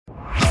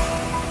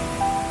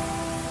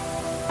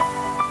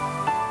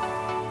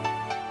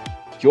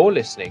You're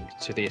listening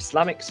to the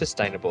Islamic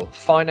Sustainable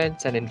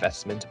Finance and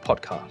Investment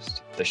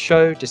Podcast, the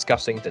show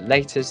discussing the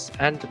latest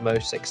and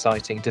most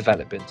exciting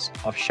developments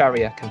of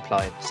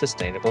Sharia-compliant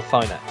sustainable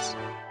finance.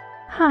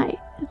 Hi,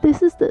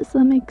 this is the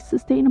Islamic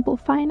Sustainable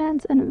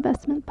Finance and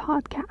Investment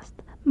Podcast.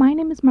 My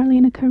name is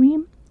Marlena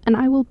Karim, and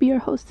I will be your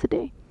host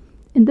today.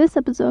 In this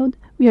episode,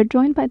 we are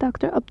joined by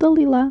Dr.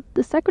 Abdulillah,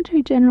 the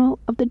Secretary General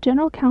of the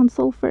General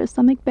Council for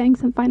Islamic Banks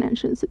and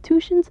Financial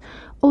Institutions,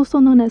 also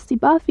known as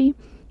CBAFI,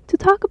 to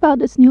talk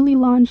about its newly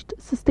launched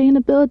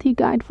Sustainability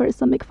Guide for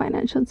Islamic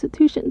Financial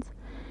Institutions.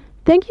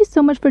 Thank you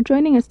so much for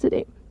joining us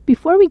today.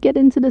 Before we get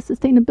into the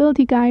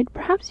Sustainability Guide,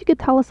 perhaps you could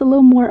tell us a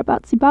little more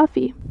about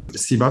CBAFI.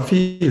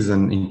 CBAFI is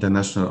an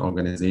international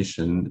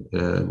organization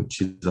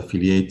which is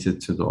affiliated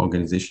to the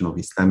Organization of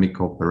Islamic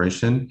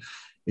Cooperation.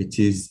 It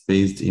is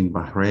based in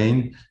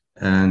Bahrain,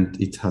 and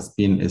it has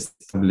been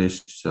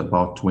established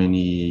about 20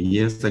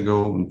 years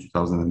ago in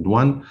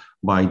 2001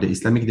 by the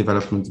Islamic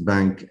Development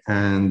Bank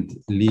and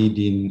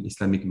leading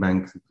Islamic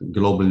banks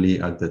globally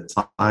at the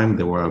time.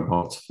 There were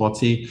about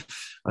 40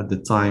 at the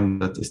time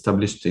that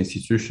established the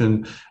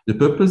institution. The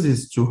purpose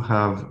is to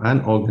have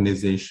an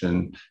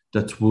organization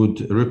that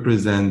would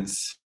represent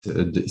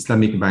the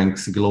Islamic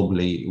banks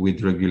globally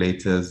with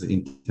regulators,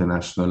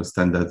 international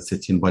standard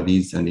setting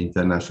bodies, and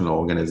international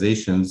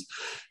organizations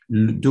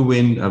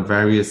doing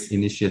various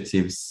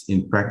initiatives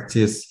in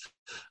practice,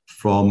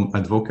 from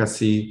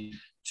advocacy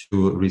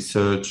to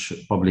research,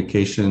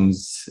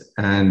 publications,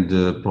 and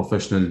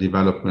professional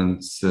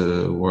development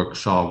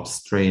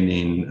workshops,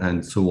 training,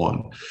 and so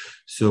on.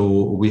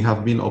 So we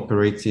have been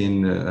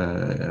operating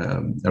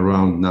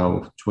around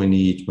now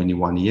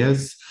 21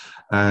 years.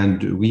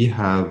 And we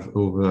have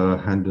over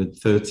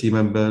 130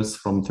 members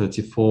from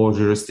 34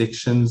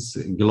 jurisdictions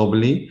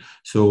globally.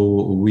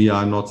 So we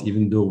are not,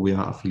 even though we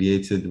are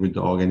affiliated with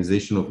the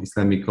Organization of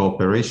Islamic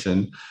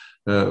Cooperation,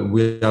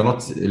 we are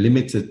not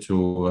limited to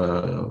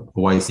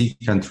OIC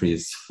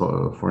countries,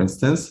 for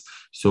instance.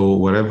 So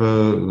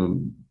wherever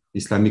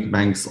Islamic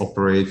banks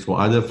operate or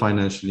other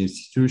financial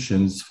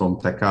institutions from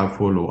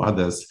Takaful or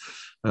others,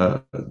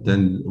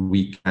 then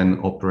we can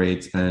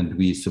operate and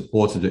we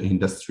support the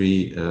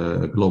industry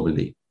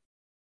globally.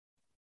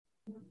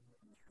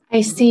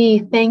 I see.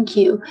 Thank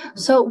you.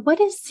 So what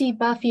is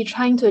CBAFI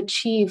trying to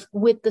achieve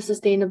with the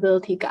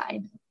Sustainability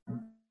Guide?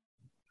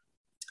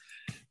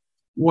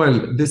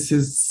 Well, this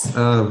is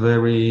a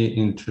very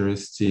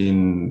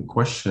interesting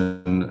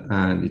question,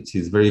 and it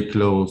is very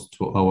close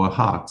to our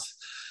heart.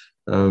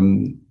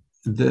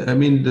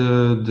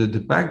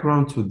 The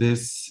background to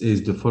this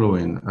is the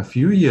following. A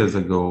few years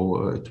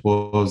ago, it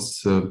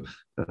was,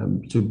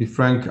 to be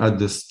frank, at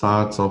the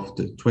start of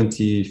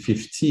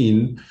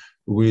 2015,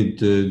 with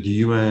the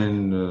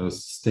UN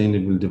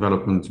Sustainable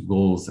Development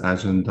Goals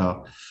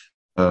Agenda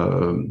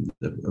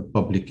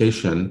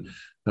publication.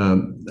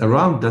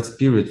 Around that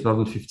period,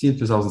 2015,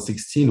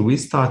 2016, we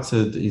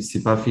started in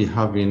CBAFI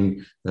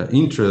having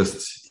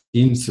interest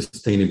in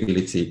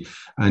sustainability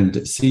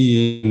and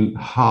seeing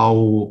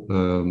how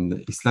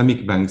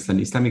Islamic banks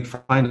and Islamic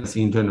finance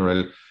in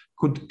general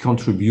could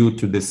contribute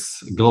to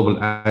this global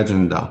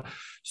agenda.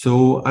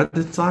 So at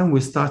the time, we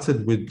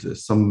started with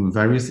some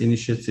various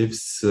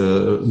initiatives,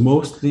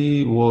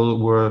 mostly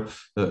were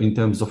in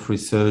terms of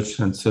research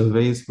and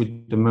surveys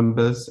with the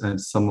members and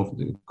some of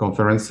the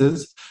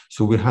conferences.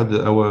 So we had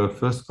our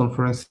first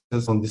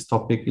conferences on this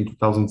topic in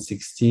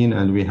 2016,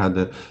 and we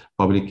had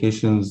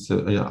publications,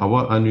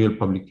 our annual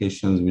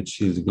publications,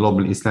 which is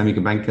Global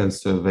Islamic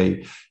Bankers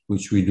Survey,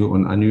 which we do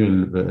on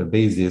annual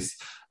basis,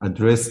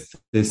 addressed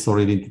this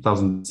already in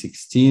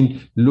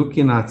 2016,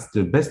 looking at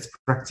the best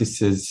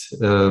practices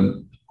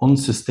on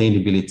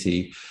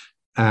sustainability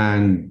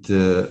and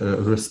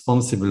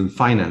responsible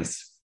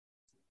finance.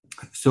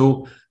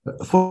 So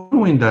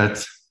following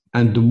that,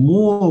 and the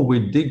more we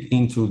dig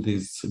into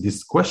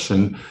this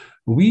question,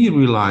 we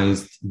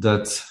realized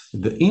that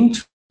the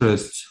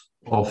interest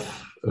of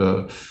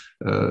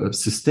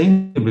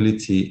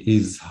sustainability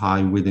is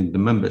high within the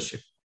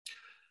membership.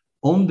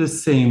 On the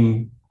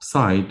same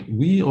side,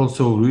 we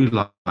also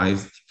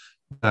realized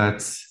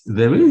that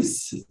there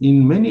is,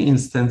 in many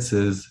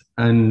instances,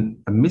 a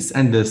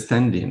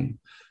misunderstanding,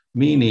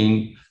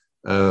 meaning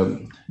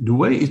the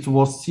way it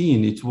was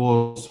seen, it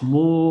was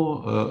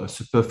more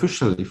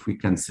superficial, if we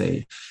can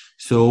say.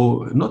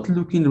 So not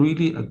looking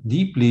really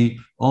deeply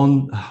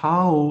on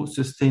how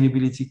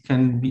sustainability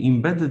can be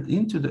embedded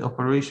into the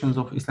operations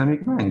of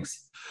Islamic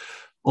banks.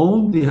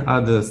 On the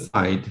other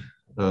side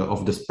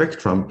of the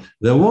spectrum,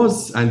 there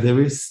was and there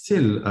is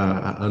still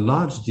a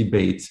large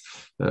debate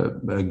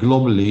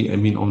globally,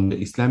 on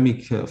the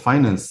Islamic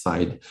finance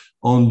side,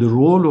 on the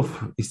role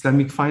of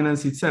Islamic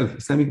finance itself,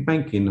 Islamic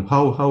banking,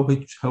 how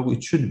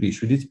it should be.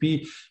 Should it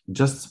be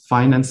just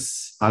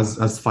finance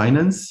as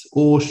finance,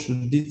 or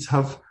should it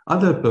have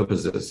other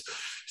purposes?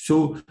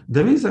 So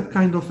there is a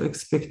kind of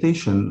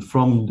expectation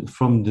from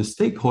the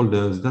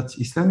stakeholders that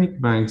Islamic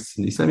banks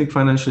and Islamic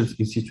financial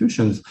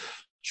institutions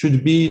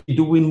should be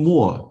doing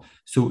more.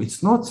 So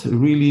it's not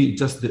really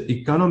just the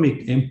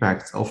economic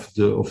impact of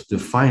the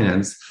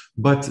finance,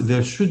 but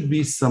there should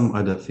be some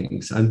other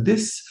things. And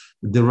this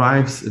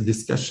derives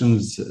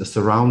discussions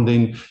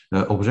surrounding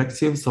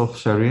objectives of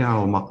Sharia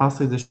or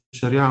maqasid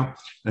Sharia,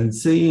 and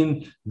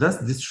saying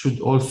that this should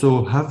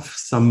also have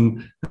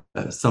some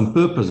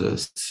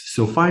purposes.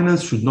 So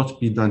finance should not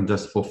be done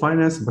just for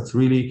finance, but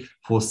really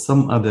for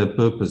some other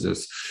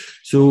purposes.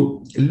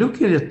 So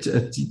looking at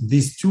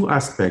these two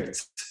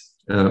aspects,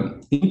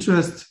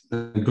 interest,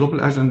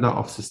 global agenda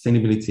of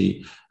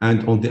sustainability,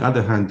 and on the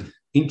other hand,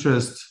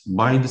 interest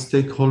by the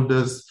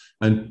stakeholders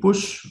and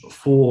push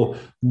for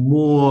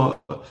more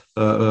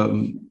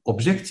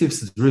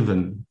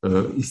objectives-driven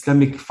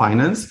Islamic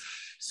finance.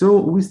 So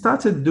we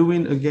started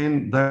doing,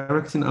 again,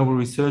 directing our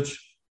research,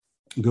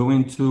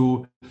 going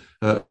to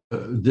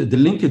the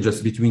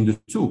linkages between the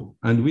two.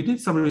 And we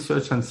did some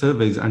research and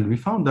surveys, and we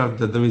found out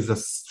that there is a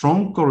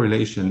strong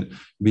correlation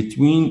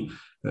between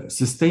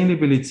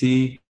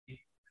sustainability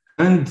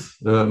and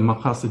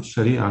maqasid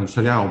Sharia and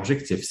Sharia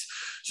objectives.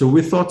 So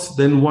we thought,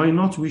 then why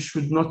not? We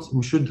should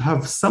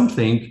have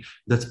something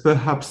that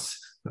perhaps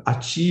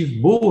achieve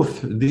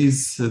both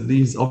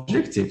these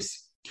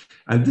objectives.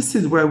 And this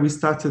is where we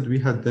started. We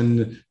had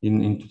then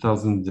in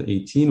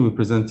 2018, we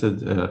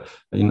presented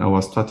in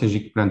our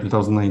strategic plan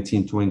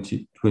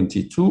 2019-2022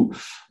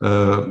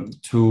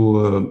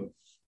 to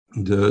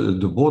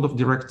the board of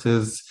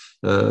directors,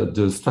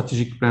 the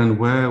strategic plan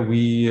where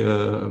we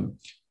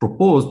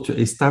proposed to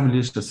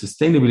establish a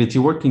sustainability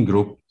working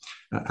group.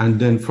 And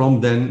then from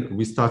then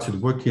we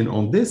started working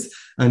on this.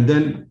 And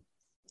then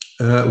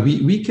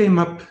we came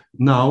up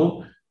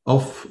now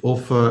of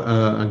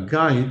a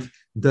guide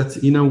that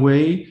in a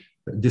way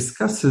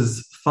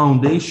discusses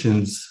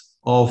foundations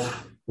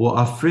of, or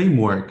a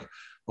framework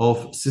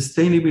of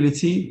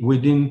sustainability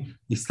within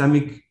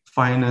Islamic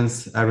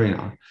finance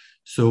arena.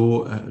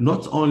 So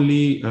not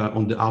only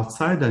on the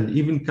outside, and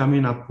even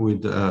coming up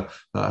with a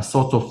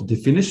sort of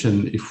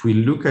definition, if we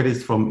look at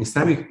it from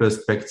Islamic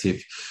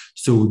perspective.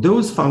 So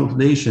those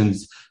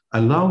foundations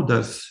allowed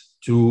us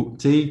to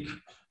take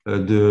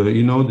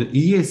the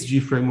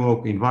ESG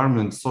framework,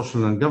 environment,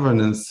 social and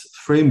governance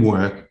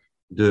framework,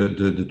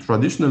 the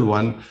traditional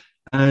one,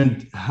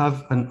 and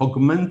have an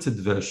augmented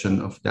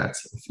version of that,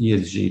 of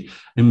ESG,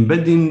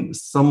 embedding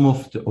some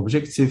of the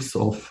objectives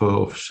of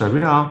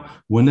Sharia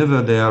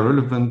whenever they are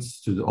relevant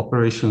to the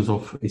operations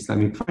of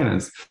Islamic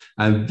finance.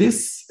 And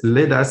this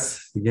led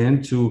us,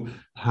 again, to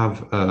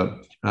have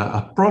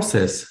a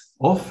process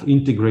of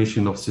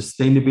integration of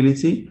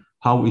sustainability,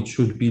 how it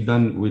should be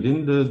done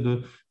within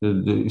the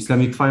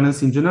Islamic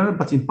finance in general,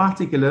 but in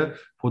particular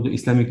for the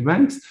Islamic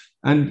banks.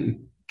 And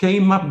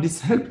this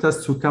helped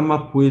us to come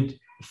up with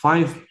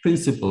 5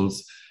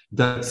 principles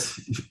that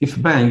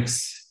if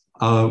banks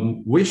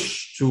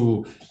wish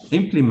to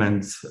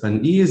implement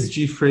an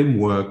ESG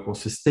framework or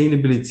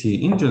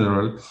sustainability in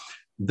general,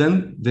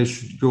 then they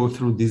should go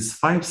through these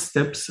 5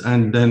 steps,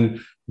 and then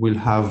we'll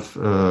have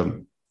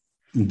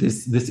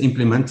this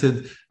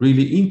implemented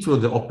really into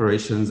the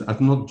operations, and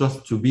not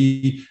just to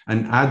be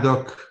an ad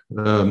hoc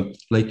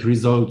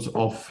result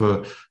of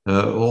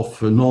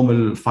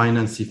normal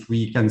finance, if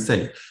we can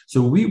say.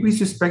 So we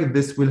suspect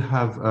this will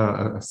have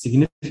a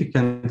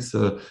significant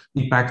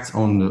impact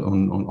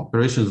on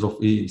operations of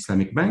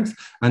Islamic banks.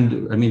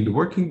 And I mean, the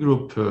working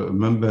group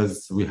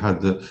members, we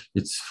had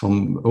it's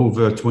from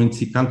over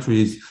 20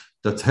 countries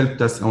that helped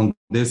us on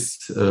this.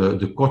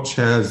 The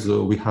co-chairs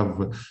we have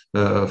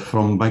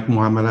from Bank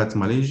Muamalat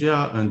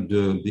Malaysia, and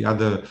the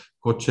other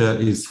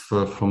co-chair is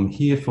from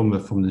here, from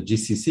the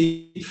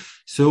GCC.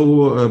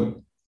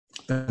 So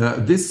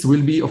this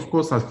will be, of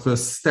course, our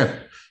first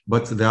step,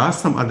 but there are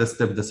some other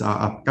steps that are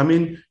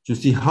upcoming to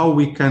see how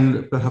we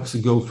can perhaps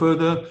go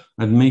further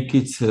and make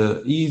it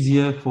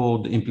easier for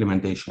the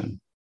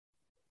implementation.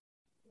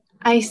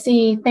 I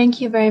see. Thank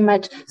you very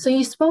much. So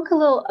you spoke a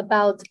little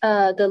about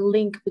the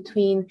link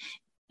between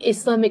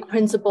Islamic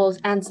principles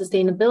and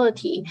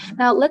sustainability.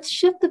 Now let's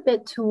shift a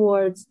bit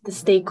towards the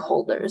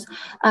stakeholders.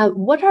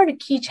 What are the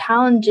key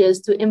challenges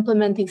to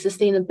implementing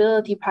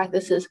sustainability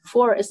practices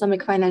for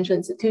Islamic financial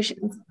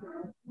institutions?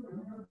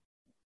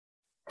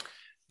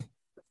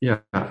 Yeah,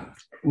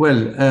 well,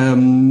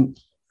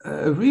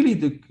 really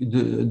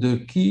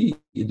the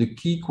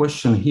key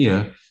question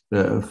here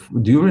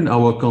during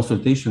our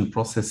consultation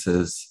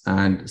processes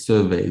and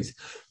surveys,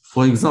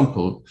 for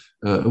example,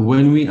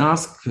 when we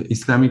ask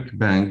Islamic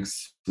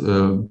banks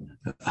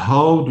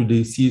how do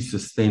they see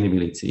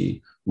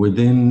sustainability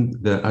within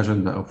the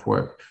agenda of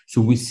work, so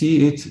we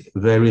see it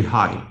very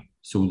high.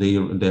 So they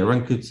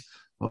rank it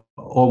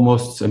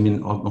almost, I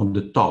mean, on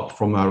the top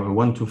from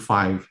 1 to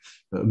 5.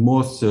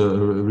 Most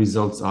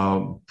results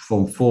are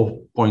from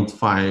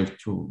 4.5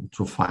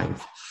 to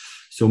 5.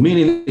 So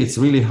meaning it's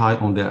really high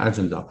on their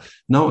agenda.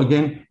 Now,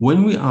 again,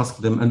 when we ask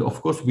them, and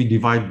of course we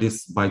divide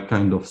this by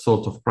kind of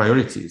sort of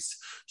priorities.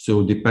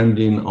 So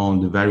depending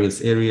on the various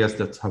areas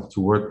that have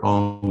to work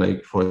on,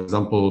 like, for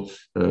example,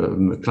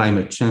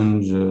 climate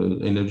change,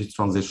 energy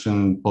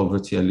transition,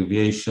 poverty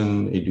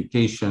alleviation,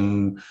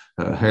 education,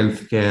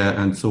 healthcare,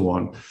 and so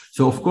on.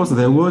 So of course,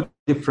 there were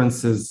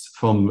differences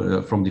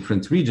from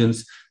different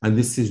regions, and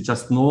this is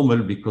just normal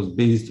because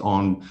based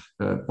on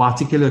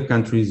particular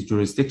countries'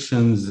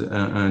 jurisdictions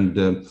and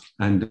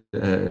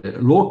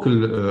local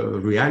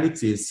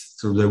realities,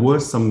 so there were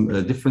some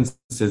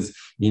differences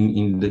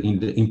in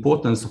the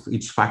importance of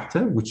each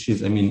factor, which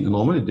is, I mean,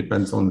 normally it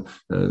depends on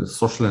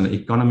social and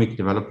economic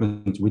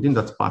development within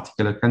that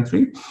particular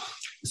country.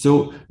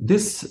 So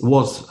this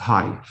was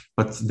high,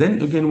 but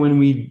then again, when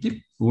we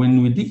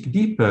dig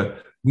deeper,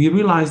 we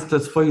realized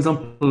that, for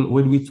example,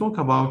 when we talk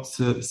about,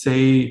 let's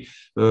say,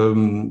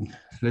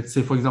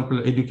 for example,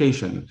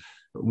 education.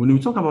 When we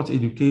talk about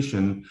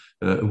education,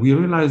 we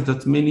realize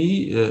that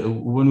many,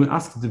 when we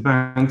ask the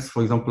banks,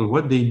 for example,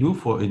 what they do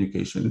for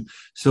education,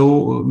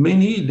 so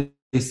many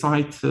they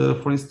cite,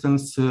 for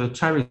instance,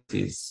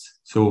 charities.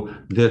 So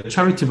the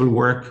charitable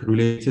work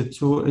related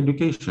to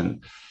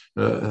education.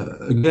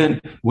 Again,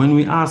 when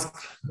we ask,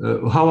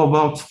 how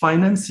about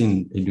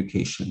financing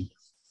education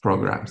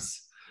programs?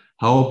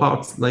 How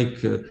about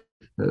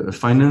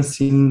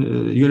financing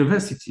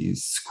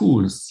universities,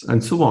 schools,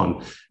 and so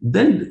on?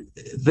 Then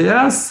there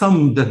are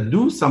some that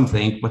do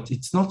something, but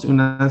it's not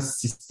in a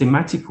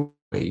systematic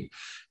way.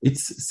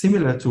 It's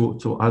similar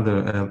to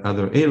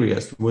other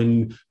areas.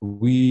 When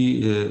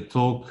we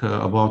talk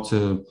about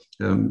the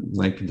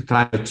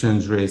climate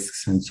change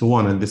risks and so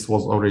on, and this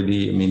was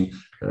already, I mean,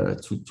 2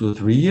 to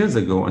 3 years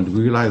ago, and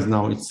we realize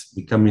now it's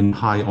becoming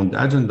high on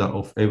the agenda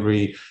of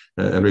every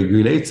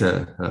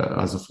regulator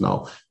as of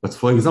now. But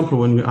for example,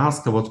 when we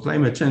ask about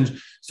climate change,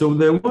 so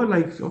there were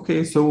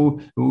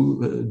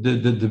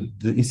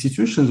the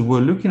institutions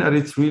were looking at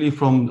it really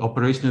from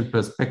operational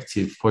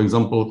perspective. For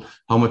example,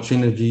 how much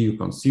energy you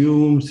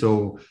consume.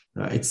 So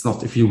it's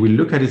not, if you will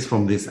look at it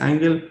from this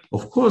angle,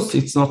 of course,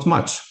 it's not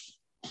much.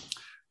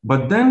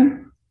 But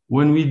then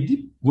when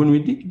we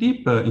dig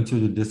deeper into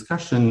the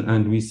discussion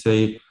and we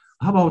say,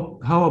 how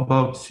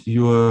about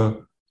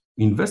your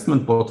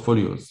investment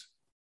portfolios,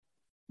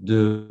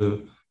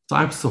 the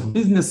types of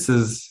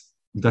businesses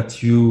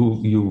that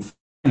you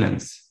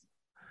finance,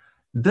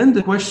 then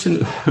the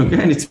question,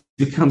 again, it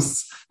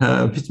becomes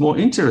a bit more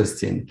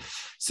interesting.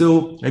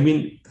 So, I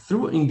mean,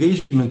 through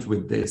engagement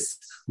with this,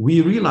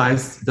 we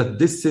realized that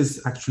this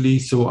is actually,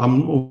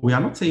 we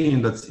are not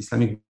saying that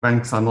Islamic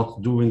banks are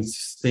not doing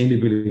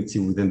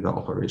sustainability within their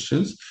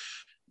operations.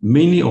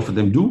 Many of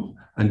them do,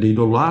 and they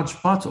do a large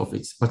part of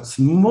it, but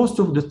most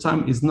of the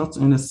time is not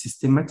in a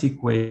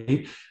systematic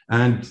way,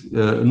 and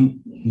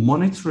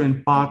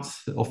monitoring part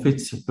of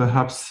it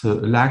perhaps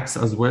lacks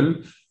as well,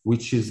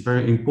 which is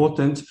very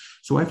important.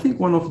 So I think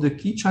one of the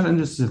key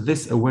challenges is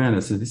this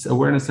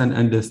awareness and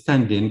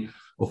understanding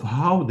of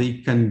how they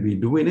can be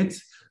doing it.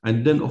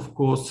 And then, of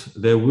course,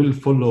 they will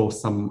follow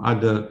some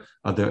other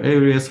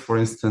areas, for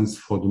instance,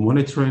 for the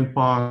monitoring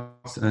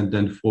part, and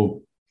then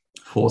for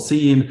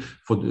foreseeing,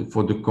 for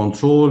the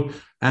control,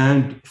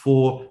 and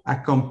for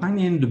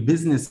accompanying the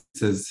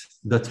businesses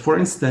that, for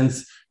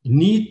instance,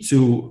 need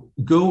to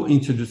go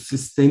into the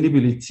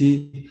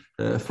sustainability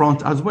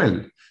front as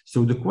well.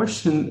 So the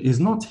question is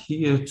not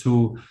here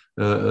to,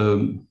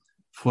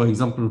 for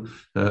example,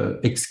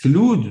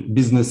 exclude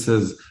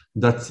businesses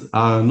that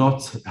are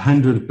not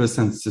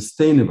 100%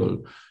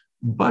 sustainable,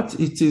 but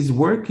it is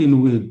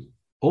working with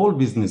all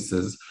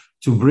businesses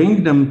to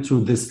bring them to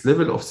this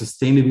level of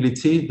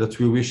sustainability that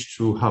we wish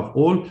to have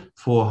all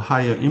for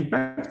higher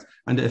impact.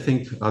 And I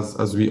think,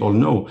 as we all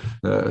know,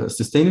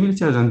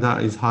 sustainability agenda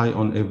is high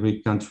on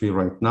every country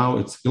right now.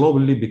 It's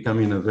globally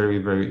becoming a very,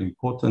 very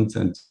important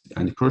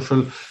and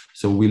crucial.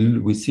 So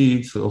we see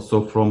it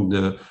also from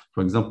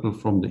for example,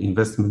 from the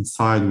investment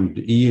side with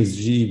the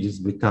ESG, it is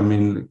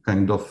becoming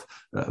kind of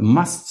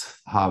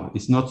must have.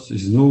 It's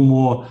no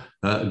more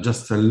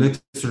just a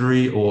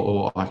luxury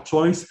or a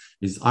choice.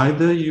 It's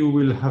either you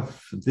will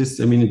have this,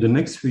 I mean, in the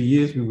next few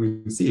years, we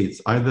will see it.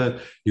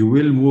 Either you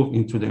will move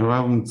into the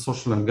environment,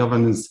 social and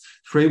governance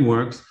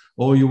frameworks,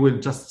 or you will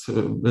just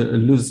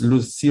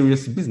lose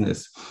serious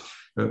business.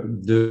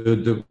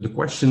 The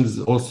questions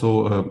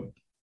also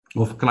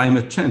of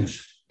climate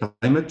change.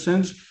 Climate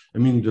change, I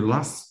mean, the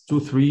last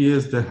 2-3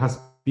 years, there has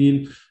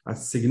been a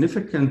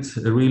significant,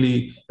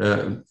 really,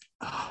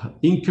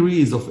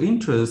 increase of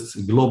interest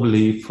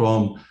globally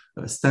from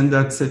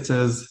standard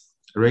setters,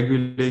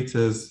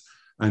 regulators,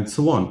 and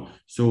so on.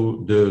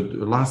 So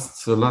the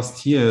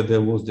last year,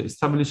 there was the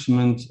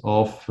establishment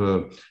of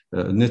a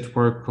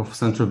network of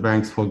central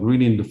banks for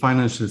greening the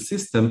financial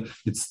system.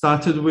 It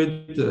started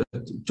with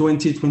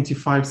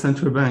 20-25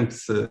 central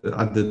banks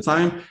at the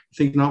time. I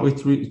think now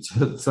it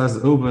has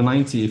over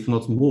 90, if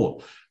not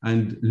more.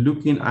 And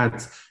looking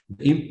at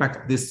the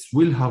impact this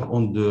will have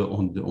on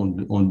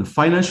the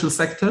financial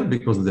sector,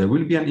 because there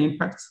will be an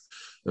impact.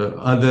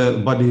 Other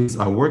bodies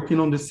are working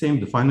on the same,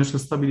 the Financial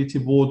Stability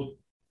Board,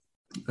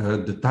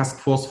 the Task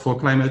Force for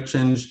Climate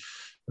Change,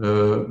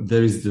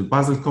 there is the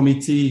Basel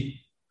Committee,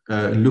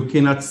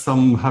 looking at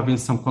having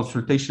some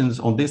consultations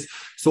on this.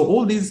 So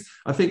all these,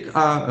 I think,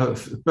 are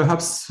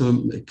perhaps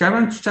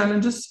current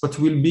challenges, but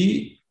will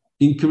be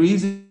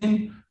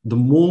increasing the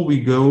more we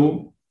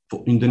go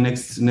in the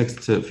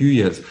next few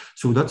years.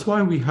 So that's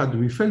why we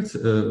felt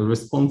a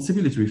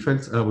responsibility, we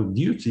felt our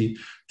duty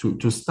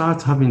to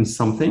start having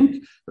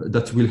something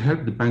that will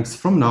help the banks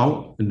from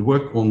now and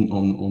work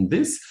on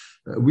this.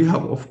 We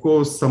have, of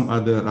course, some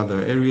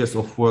other areas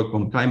of work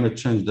on climate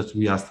change that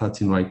we are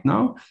starting right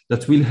now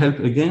that will help,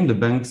 again, the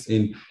banks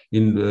in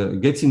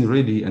getting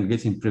ready and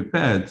getting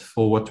prepared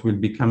for what will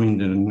be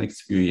coming in the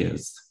next few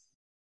years.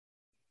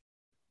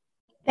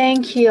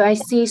 Thank you. I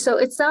see. So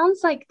it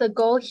sounds like the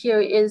goal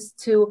here is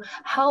to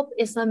help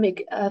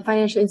Islamic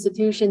financial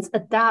institutions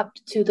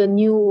adapt to the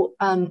new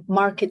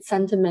market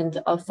sentiment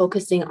of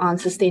focusing on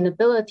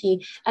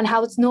sustainability, and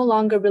how it's no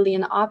longer really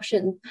an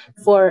option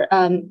for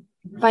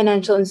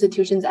financial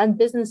institutions and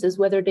businesses,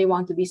 whether they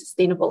want to be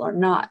sustainable or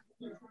not.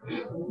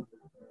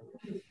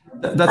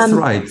 That's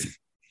right.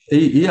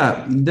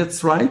 Yeah,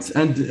 that's right.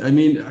 And I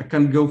mean, I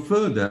can go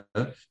further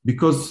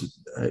because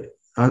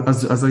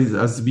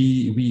as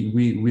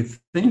we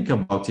think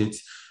about it,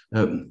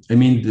 I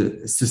mean,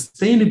 the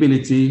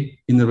sustainability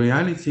in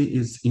reality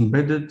is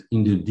embedded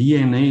in the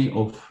DNA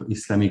of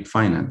Islamic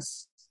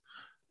finance.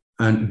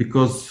 And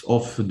because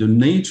of the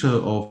nature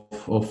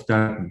of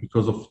that,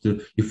 because of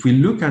if we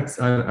look at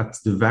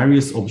the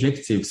various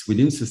objectives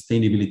within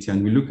sustainability,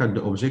 and we look at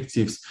the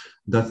objectives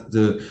that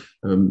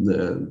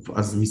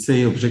as we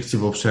say,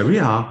 objective of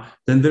Sharia,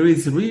 then there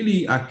is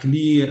really a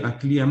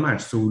clear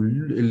match. So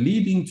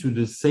leading to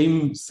the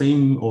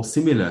same or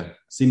similar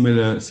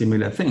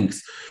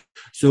things.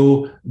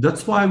 So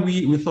that's why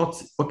we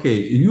thought, okay,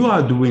 you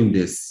are doing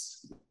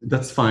this,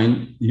 that's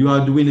fine. You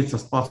are doing it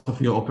as part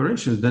of your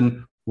operations,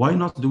 then why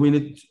not doing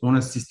it on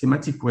a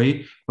systematic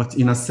way, but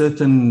in a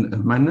certain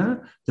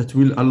manner that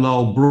will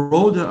allow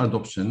broader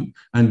adoption,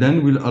 and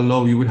then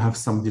you will have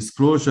some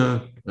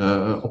disclosure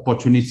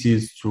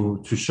opportunities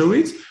to show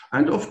it.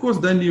 And of course,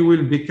 then you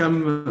will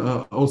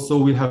become,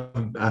 we have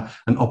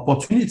an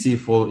opportunity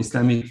for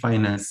Islamic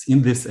finance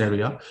in this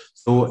area.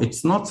 So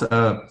it's not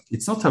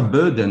a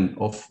burden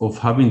of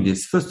having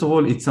this. First of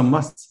all, it's a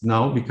must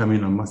now,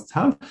 becoming a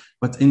must-have.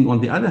 But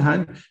on the other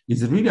hand,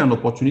 it's really an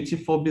opportunity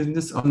for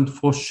business and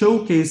for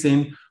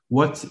showcasing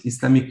what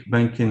Islamic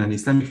banking and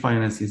Islamic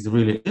finance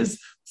really is,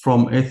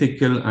 from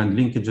ethical and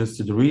linkages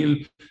to the real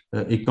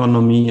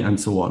economy and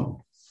so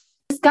on.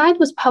 This guide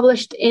was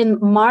published in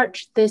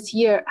March this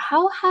year.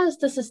 How has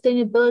the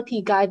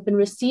sustainability guide been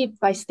received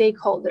by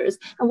stakeholders,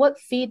 and what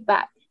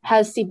feedback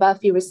has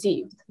CBAFI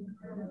received?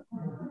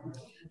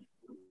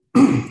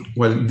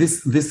 Well,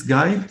 this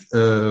guide,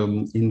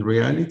 in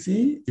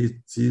reality,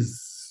 it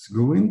is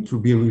going to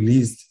be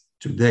released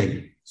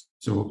today.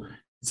 So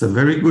it's a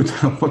very good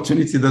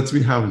opportunity that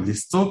we have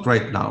this talk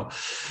right now.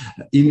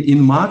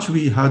 In March,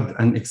 we had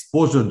an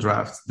exposure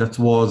draft that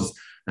was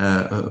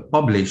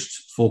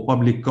published for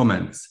public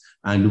comments,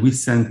 and we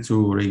sent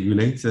to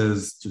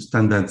regulators, to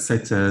standard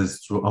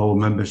setters, to our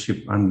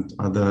membership and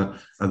other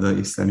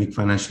Islamic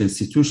financial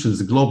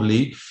institutions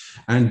globally.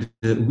 And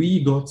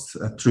we got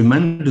a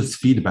tremendous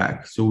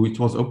feedback. So it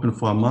was open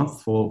for a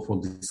month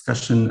for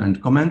discussion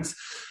and comments.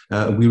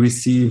 We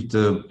received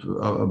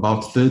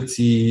about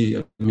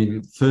 30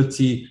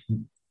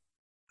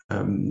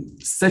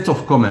 set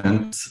of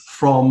comments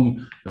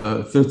from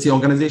 30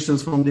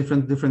 organizations from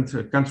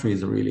different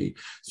countries, really.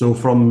 So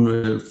from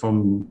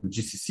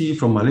GCC,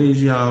 from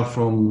Malaysia,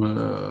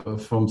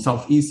 from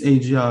Southeast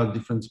Asia,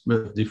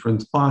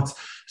 different parts.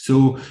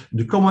 So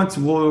the comments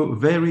were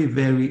very,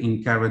 very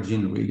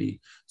encouraging,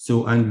 really.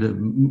 So,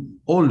 and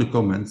all the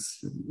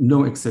comments,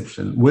 no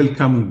exception,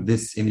 welcomed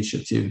this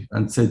initiative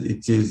and said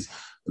it is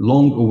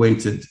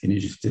long-awaited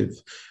initiative.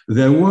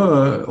 There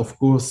were, of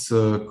course,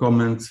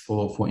 comments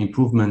for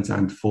improvement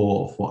and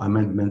for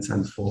amendments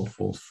and for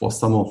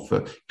some of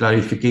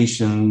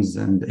clarifications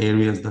and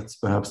areas that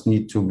perhaps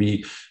need to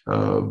be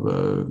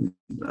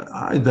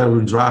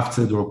either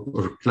drafted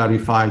or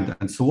clarified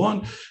and so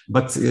on.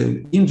 But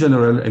in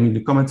general, I mean,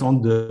 the comments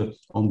on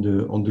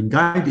the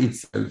guide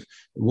itself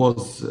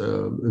was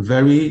a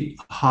very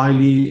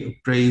highly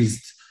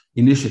praised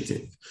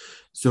initiative.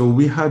 So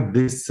we had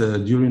this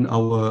during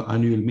our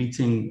annual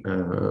meeting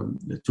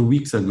 2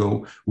 weeks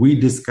ago. We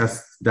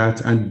discussed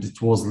that, and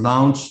it was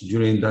launched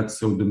during that.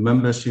 So the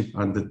membership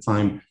at the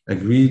time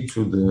agreed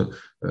to the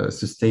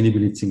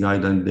sustainability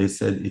guide, and they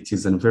said it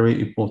is a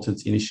very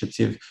important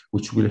initiative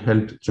which will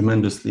help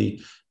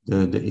tremendously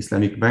the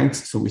Islamic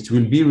banks. So it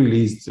will be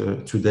released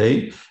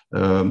today.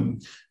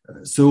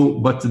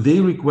 But they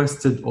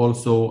requested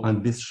also,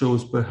 and this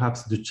shows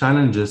perhaps the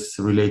challenges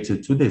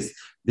related to this,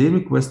 they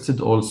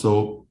requested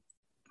also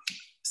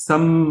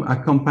some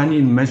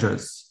accompanying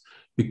measures,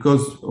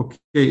 because, okay,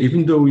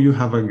 even though you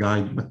have a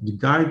guide, but the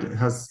guide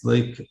has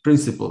like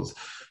principles,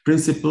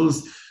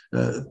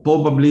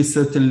 probably,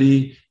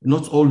 certainly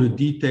not all the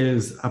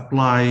details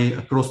apply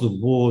across the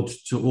board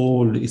to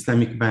all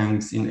Islamic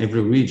banks in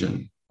every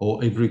region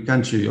or every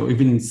country, or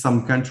even in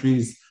some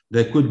countries,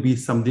 there could be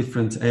some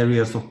different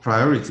areas of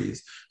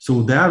priorities.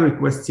 So they are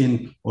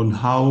requesting on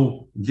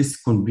how this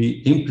can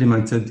be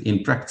implemented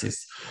in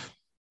practice.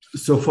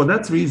 So for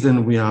that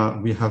reason, we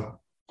have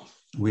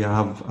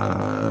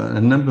a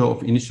number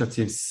of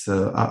initiatives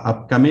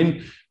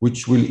upcoming,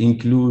 which will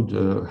include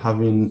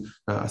having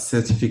a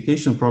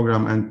certification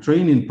program and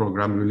training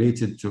program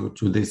related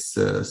to this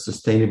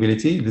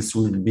sustainability. This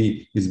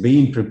is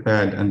being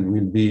prepared and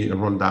will be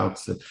rolled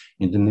out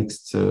in the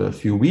next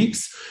few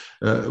weeks.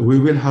 We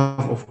will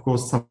have, of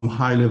course, some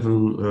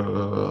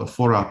high-level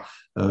fora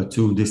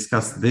to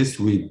discuss this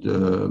with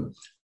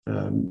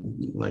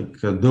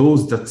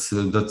those that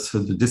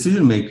the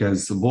decision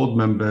makers, board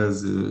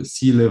members,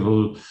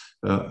 C-level,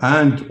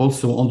 and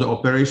also on the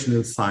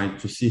operational side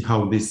to see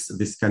how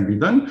this can be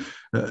done.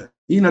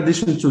 In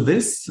addition to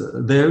this,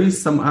 there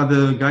is some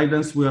other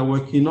guidance we are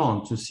working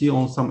on to see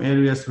on some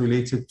areas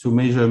related to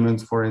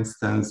measurements, for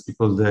instance,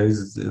 because there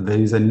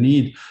is a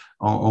need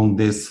on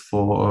this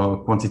for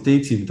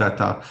quantitative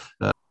data.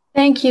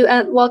 Thank you.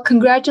 And well,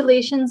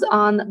 congratulations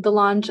on the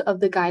launch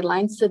of the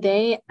guidelines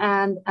today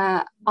and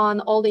on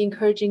all the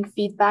encouraging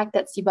feedback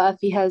that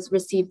CBAFI has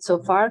received so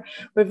far.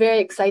 We're very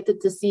excited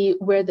to see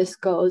where this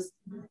goes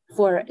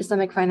for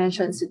Islamic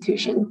financial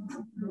institutions.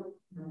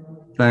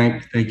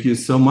 Thank you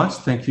so much.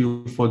 Thank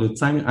you for the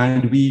time.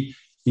 And we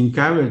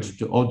encourage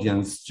the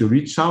audience to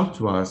reach out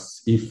to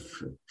us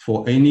if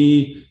for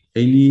any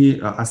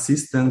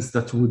assistance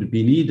that would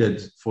be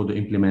needed for the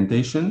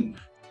implementation.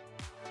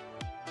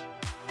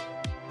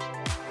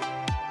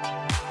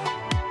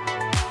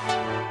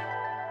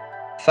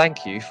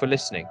 Thank you for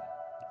listening.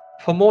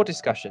 For more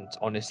discussions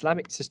on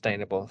Islamic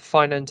sustainable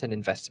finance and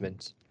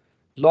investment,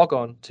 log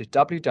on to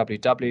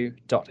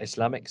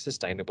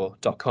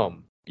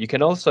www.islamicsustainable.com. You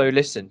can also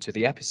listen to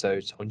the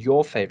episodes on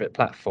your favorite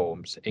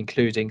platforms,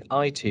 including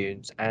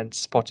iTunes and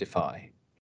Spotify.